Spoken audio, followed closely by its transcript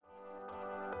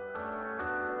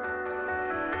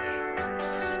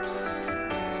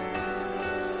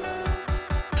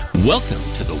Welcome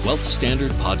to the Wealth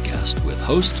Standard Podcast with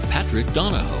host Patrick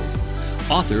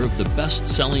Donahoe, author of the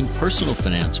best-selling personal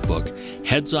finance book,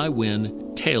 Heads I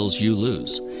Win, Tails You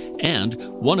Lose, and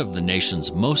one of the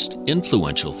nation's most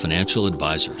influential financial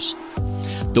advisors.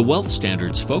 The Wealth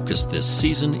Standard's focus this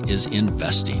season is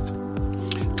investing.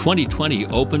 2020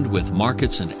 opened with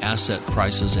markets and asset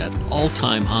prices at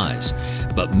all-time highs,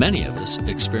 but many of us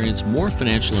experience more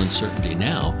financial uncertainty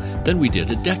now than we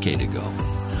did a decade ago.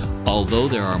 Although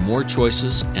there are more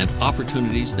choices and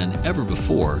opportunities than ever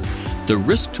before, the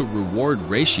risk-to-reward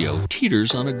ratio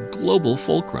teeters on a global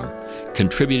fulcrum,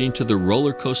 contributing to the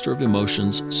roller coaster of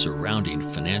emotions surrounding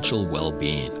financial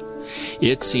well-being.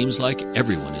 It seems like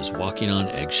everyone is walking on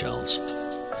eggshells.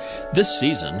 This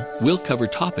season, we'll cover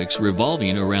topics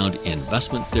revolving around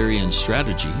investment theory and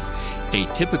strategy,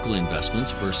 atypical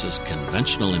investments versus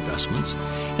conventional investments,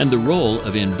 and the role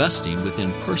of investing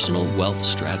within personal wealth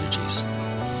strategies.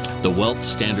 The Wealth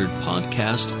Standard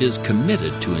Podcast is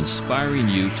committed to inspiring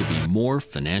you to be more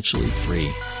financially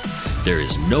free. There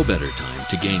is no better time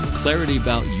to gain clarity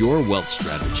about your wealth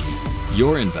strategy,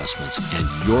 your investments,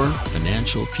 and your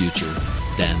financial future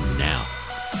than now.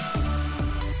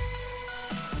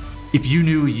 If you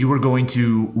knew you were going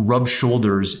to rub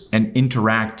shoulders and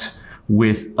interact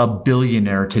with a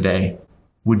billionaire today,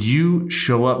 would you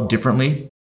show up differently?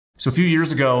 So a few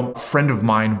years ago, a friend of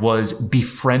mine was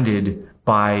befriended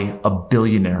by a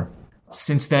billionaire.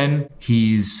 Since then,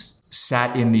 he's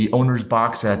sat in the owner's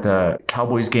box at the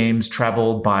Cowboys games,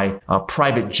 traveled by a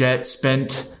private jet,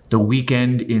 spent the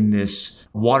weekend in this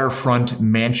waterfront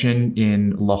mansion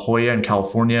in La Jolla in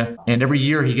California. And every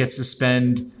year he gets to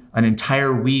spend an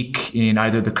entire week in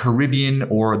either the Caribbean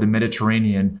or the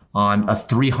Mediterranean on a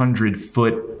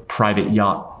 300-foot private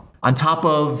yacht. On top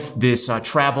of this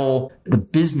travel, the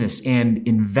business and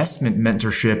investment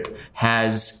mentorship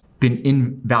has been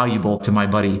invaluable to my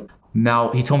buddy. Now,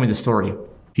 he told me the story.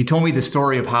 He told me the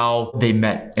story of how they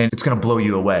met, and it's going to blow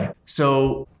you away.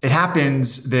 So it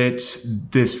happens that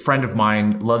this friend of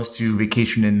mine loves to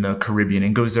vacation in the Caribbean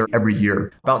and goes there every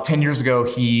year. About 10 years ago,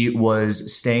 he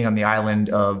was staying on the island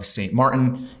of St.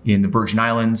 Martin in the Virgin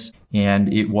Islands,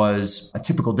 and it was a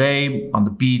typical day on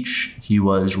the beach. He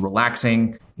was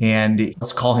relaxing, and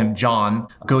let's call him John,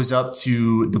 goes up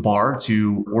to the bar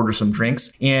to order some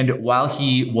drinks. And while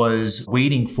he was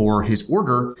waiting for his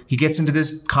order, he gets into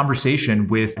this conversation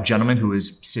with a gentleman who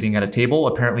is sitting at a table,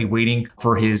 apparently waiting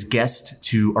for his guest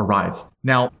to arrive.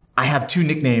 Now, I have two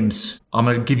nicknames. I'm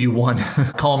going to give you one.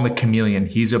 Call him the Chameleon.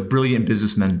 He's a brilliant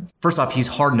businessman. First off, he's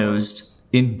hard-nosed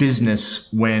in business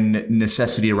when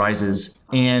necessity arises.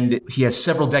 And he has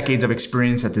several decades of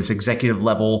experience at this executive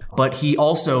level, but he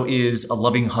also is a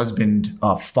loving husband,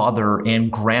 father,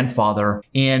 and grandfather.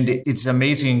 And it's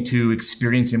amazing to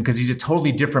experience him because he's a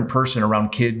totally different person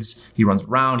around kids. He runs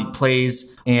around, he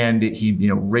plays, and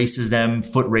he, races them,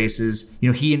 foot races.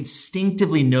 He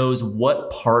instinctively knows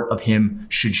what part of him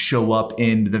should show up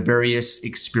in the various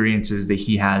experiences that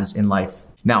he has in life.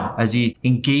 Now, as he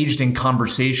engaged in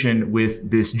conversation with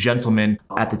this gentleman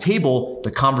at the table, the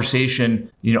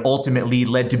conversation, ultimately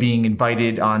led to being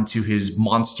invited onto his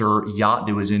monster yacht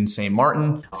that was in St.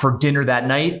 Martin for dinner that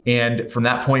night. And from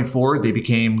that point forward, they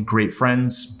became great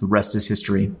friends. The rest is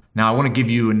history. Now, I want to give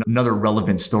you another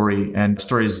relevant story, and the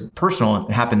story is personal.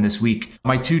 It happened this week.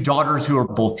 My two daughters, who are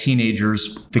both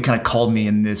teenagers, they kind of called me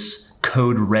in this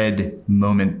code red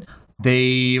moment.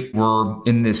 They were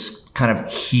in this kind of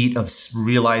heat of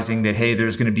realizing that, hey,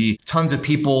 there's going to be tons of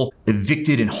people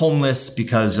evicted and homeless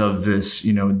because of this,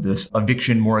 this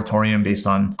eviction moratorium based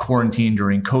on quarantine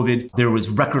during COVID. There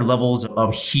was record levels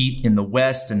of heat in the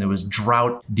West, and there was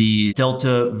drought. The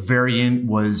Delta variant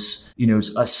was,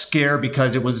 a scare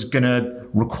because it was going to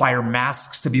require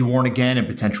masks to be worn again and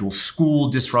potential school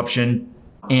disruption.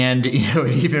 And,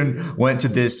 it even went to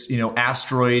this,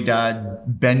 asteroid,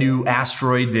 Bennu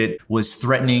asteroid that was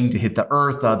threatening to hit the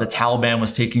Earth. The Taliban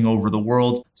was taking over the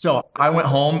world. So I went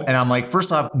home and I'm like,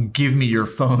 first off, give me your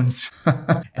phones.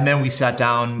 And then we sat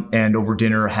down and over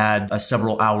dinner had a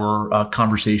several-hour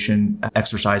conversation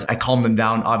exercise. I calmed them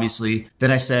down, obviously.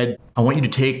 Then I said, I want you to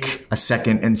take a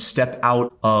second and step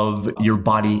out of your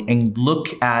body and look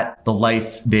at the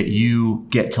life that you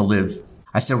get to live.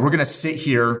 I said, we're going to sit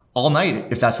here all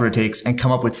night, if that's what it takes, and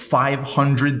come up with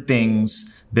 500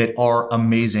 things that are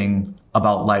amazing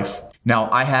about life.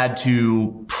 Now, I had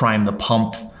to prime the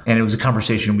pump, and it was a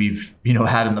conversation we've,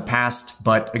 had in the past.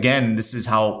 But again, this is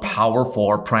how powerful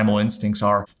our primal instincts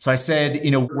are. So I said,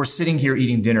 we're sitting here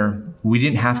eating dinner. We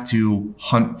didn't have to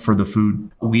hunt for the food.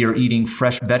 We are eating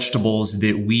fresh vegetables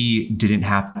that we didn't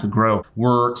have to grow.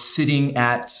 We're sitting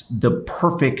at the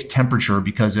perfect temperature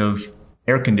because of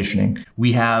air conditioning.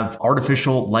 We have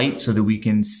artificial light so that we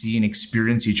can see and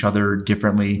experience each other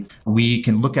differently. We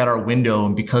can look out our window,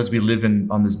 and because we live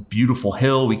on this beautiful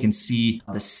hill, we can see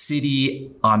the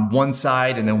city on one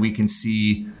side, and then we can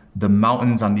see the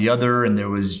mountains on the other. And there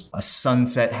was a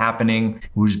sunset happening. It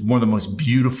was one of the most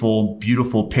beautiful,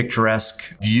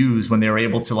 picturesque views when they were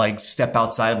able to step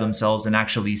outside of themselves and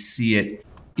actually see it.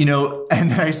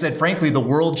 And I said, frankly, the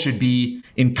world should be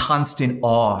in constant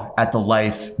awe at the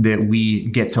life that we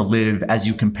get to live as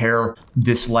you compare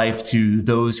this life to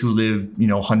those who lived,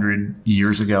 100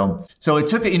 years ago. So it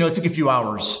took a few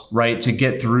hours, right, to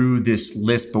get through this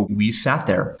list, but we sat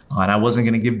there and I wasn't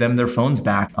going to give them their phones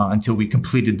back until we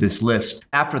completed this list.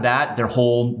 After that, their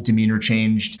whole demeanor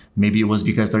changed. Maybe it was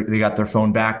because they got their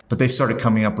phone back, but they started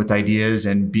coming up with ideas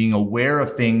and being aware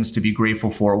of things to be grateful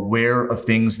for, aware of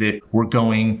things that were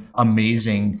going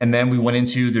amazing. And then we went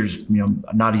into, there's,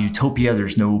 not a utopia.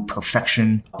 There's no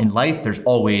perfection in life. There's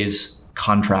always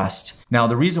contrast. Now,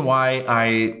 the reason why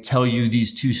I tell you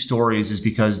these two stories is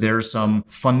because there's some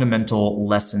fundamental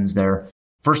lessons there.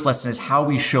 First lesson is how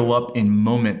we show up in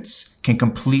moments can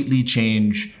completely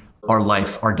change our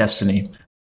life, our destiny.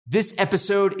 This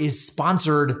episode is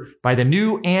sponsored by the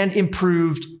new and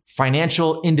improved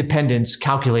Financial Independence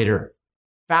Calculator,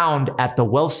 found at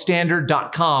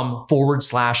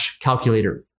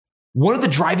thewealthstandard.com/calculator. One of the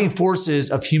driving forces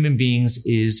of human beings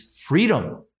is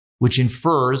freedom, which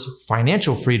infers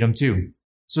financial freedom too.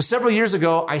 So several years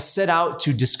ago, I set out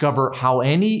to discover how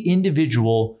any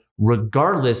individual,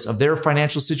 regardless of their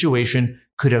financial situation,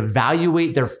 could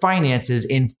evaluate their finances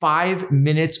in 5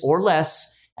 minutes or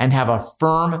less and have a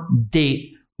firm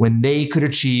date when they could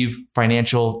achieve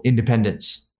financial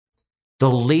independence. The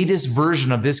latest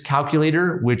version of this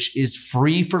calculator, which is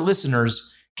free for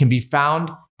listeners, can be found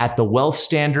at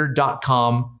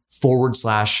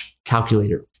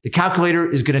thewealthstandard.com/calculator. The calculator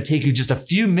is going to take you just a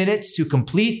few minutes to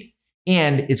complete,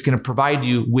 and it's going to provide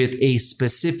you with a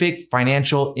specific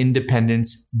financial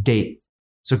independence date.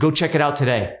 So go check it out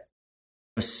today.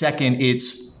 Second,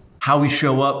 it's how we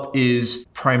show up is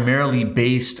primarily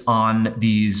based on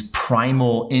these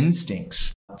primal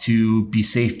instincts to be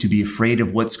safe, to be afraid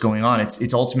of what's going on.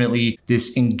 It's ultimately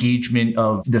this engagement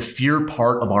of the fear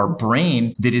part of our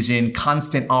brain that is in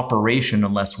constant operation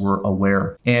unless we're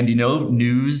aware. And,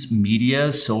 news,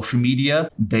 media, social media,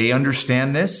 they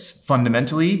understand this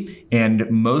fundamentally. And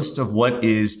most of what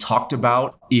is talked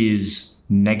about is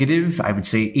negative. I would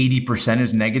say 80%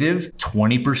 is negative,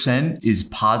 20% is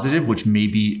positive, which may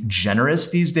be generous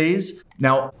these days.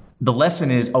 Now, the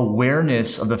lesson is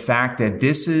awareness of the fact that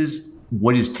this is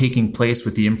what is taking place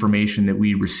with the information that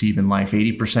we receive in life.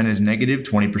 80% is negative,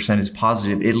 20% is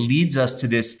positive. It leads us to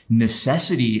this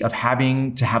necessity of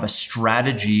having to have a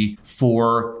strategy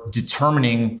for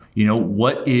determining,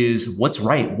 what's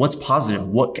right, what's positive,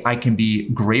 what I can be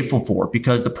grateful for.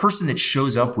 Because the person that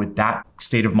shows up with that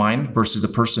state of mind versus the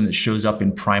person that shows up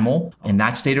in primal, in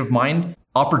that state of mind,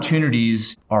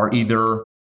 opportunities are either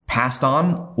passed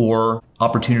on or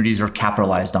opportunities are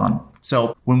capitalized on.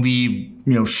 So when we,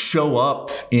 show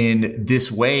up in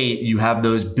this way, you have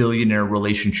those billionaire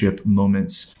relationship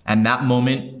moments. And that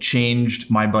moment changed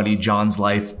my buddy John's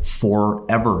life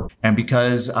forever. And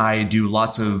because I do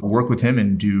lots of work with him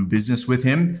and do business with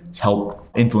him, it's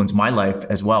helped influence my life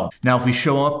as well. Now, if we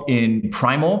show up in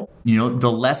primal,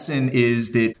 the lesson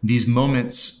is that these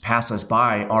moments pass us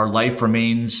by. Our life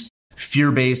remains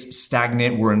fear-based,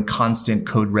 stagnant. We're in constant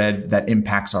code red that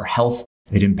impacts our health.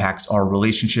 It impacts our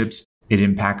relationships. It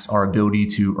impacts our ability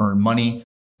to earn money.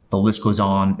 The list goes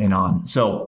on and on.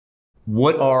 So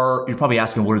you're probably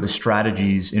asking, what are the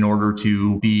strategies in order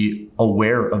to be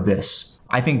aware of this?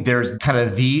 I think there's kind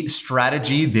of the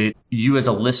strategy that you as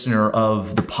a listener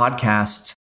of the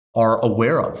podcast are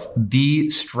aware of. The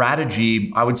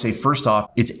strategy, I would say, first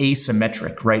off, it's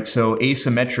asymmetric, right? So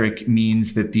asymmetric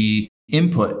means that the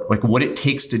input, like what it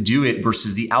takes to do it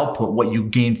versus the output, what you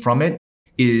gain from it,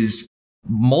 is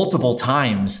multiple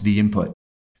times the input.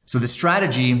 So the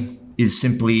strategy is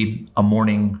simply a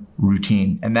morning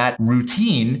routine. And that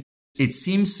routine, it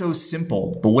seems so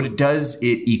simple, but what it does,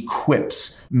 it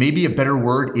equips. Maybe a better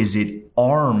word is it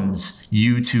arms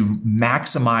you to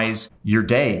maximize your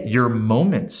day, your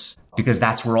moments, because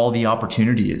that's where all the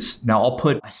opportunity is. Now, I'll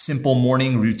put a simple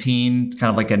morning routine, kind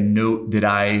of like a note that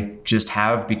I just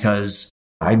have because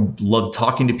I love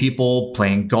talking to people,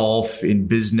 playing golf, in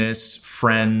business,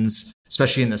 friends,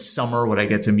 especially in the summer when I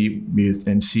get to meet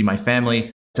and see my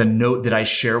family. It's a note that I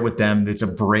share with them. That's a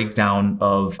breakdown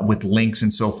with links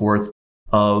and so forth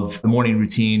of the morning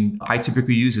routine I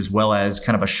typically use, as well as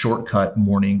kind of a shortcut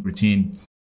morning routine.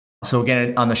 So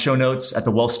again, on the show notes at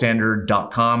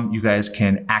thewealthstandard.com, you guys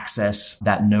can access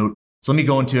that note. So let me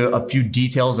go into a few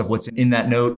details of what's in that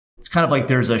note. It's kind of like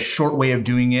there's a short way of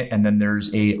doing it, and then there's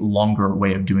a longer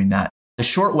way of doing that. The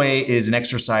short way is an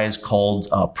exercise called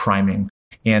priming.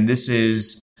 And this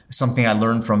is something I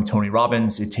learned from Tony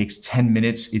Robbins. It takes 10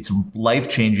 minutes. It's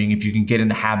life-changing if you can get in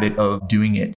the habit of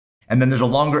doing it. And then there's a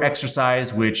longer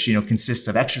exercise, which consists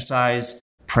of exercise,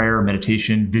 prayer,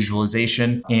 meditation,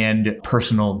 visualization, and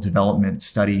personal development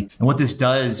study. And what this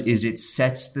does is it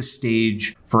sets the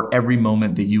stage for every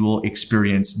moment that you will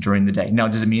experience during the day. Now,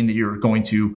 does it mean that you're going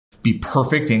to be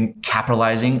perfect in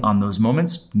capitalizing on those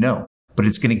moments? No. But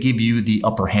it's going to give you the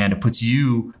upper hand. It puts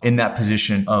you in that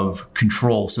position of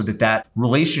control so that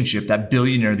relationship, that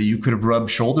billionaire that you could have rubbed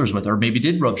shoulders with, or maybe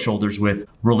did rub shoulders with,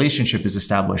 relationship is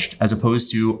established as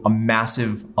opposed to a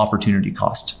massive opportunity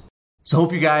cost. So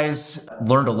hope you guys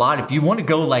learned a lot. If you want to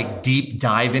go deep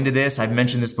dive into this, I've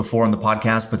mentioned this before on the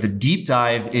podcast, but the deep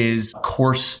dive is a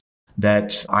course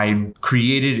that I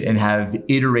created and have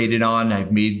iterated on.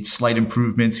 I've made slight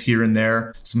improvements here and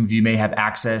there. Some of you may have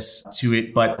access to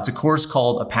it, but it's a course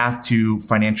called A Path to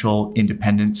Financial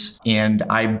Independence. And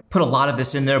I put a lot of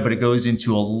this in there, but it goes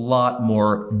into a lot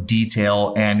more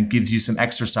detail and gives you some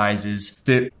exercises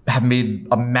that have made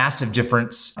a massive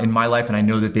difference in my life. And I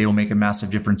know that they will make a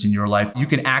massive difference in your life. You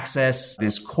can access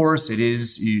this course.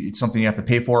 It's something you have to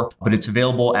pay for, but it's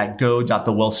available at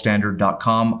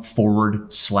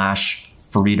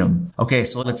go.thewealthstandard.com/freedom. Okay,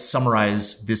 so let's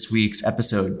summarize this week's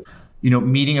episode.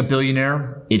 Meeting a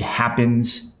billionaire, it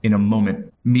happens in a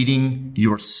moment. Meeting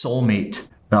your soulmate,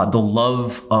 the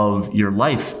love of your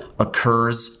life,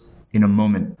 occurs in a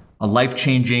moment. A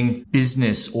life-changing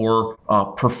business or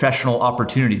professional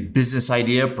opportunity, business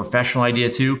idea, professional idea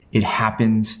too, it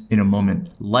happens in a moment.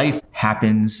 Life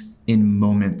happens in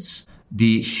moments.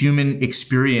 The human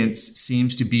experience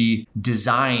seems to be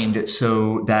designed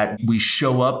so that we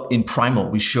show up in primal.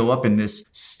 We show up in this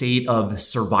state of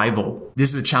survival.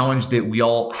 This is a challenge that we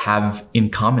all have in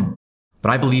common, but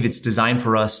I believe it's designed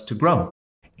for us to grow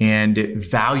and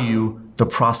value the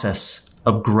process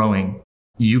of growing.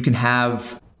 You can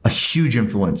have a huge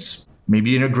influence,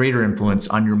 maybe even a greater influence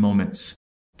on your moments.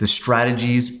 The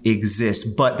strategies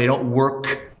exist, but they don't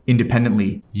work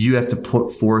independently. You have to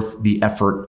put forth the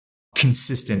effort.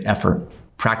 Consistent effort.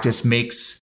 Practice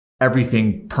makes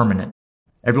everything permanent.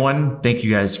 Everyone, thank you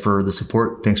guys for the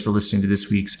support. Thanks for listening to this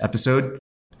week's episode.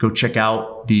 Go check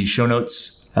out the show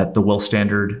notes at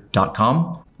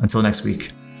thewealthstandard.com. Until next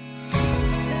week.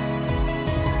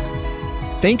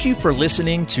 Thank you for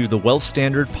listening to the Wealth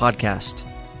Standard Podcast.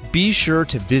 Be sure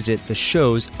to visit the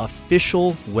show's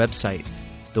official website,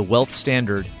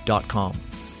 thewealthstandard.com,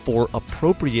 for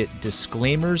appropriate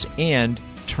disclaimers and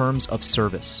terms of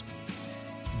service.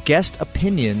 Guest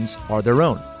opinions are their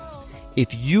own.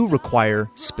 If you require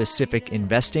specific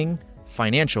investing,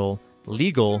 financial,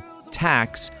 legal,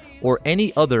 tax, or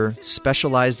any other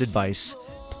specialized advice,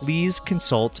 please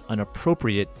consult an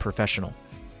appropriate professional.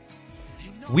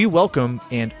 We welcome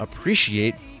and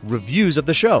appreciate reviews of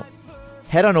the show.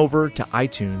 Head on over to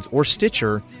iTunes or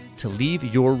Stitcher to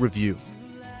leave your review.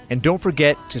 And don't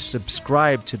forget to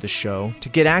subscribe to the show to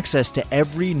get access to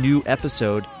every new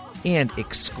episode and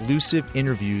exclusive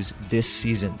interviews this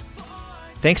season.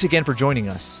 Thanks again for joining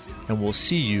us, and we'll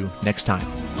see you next time.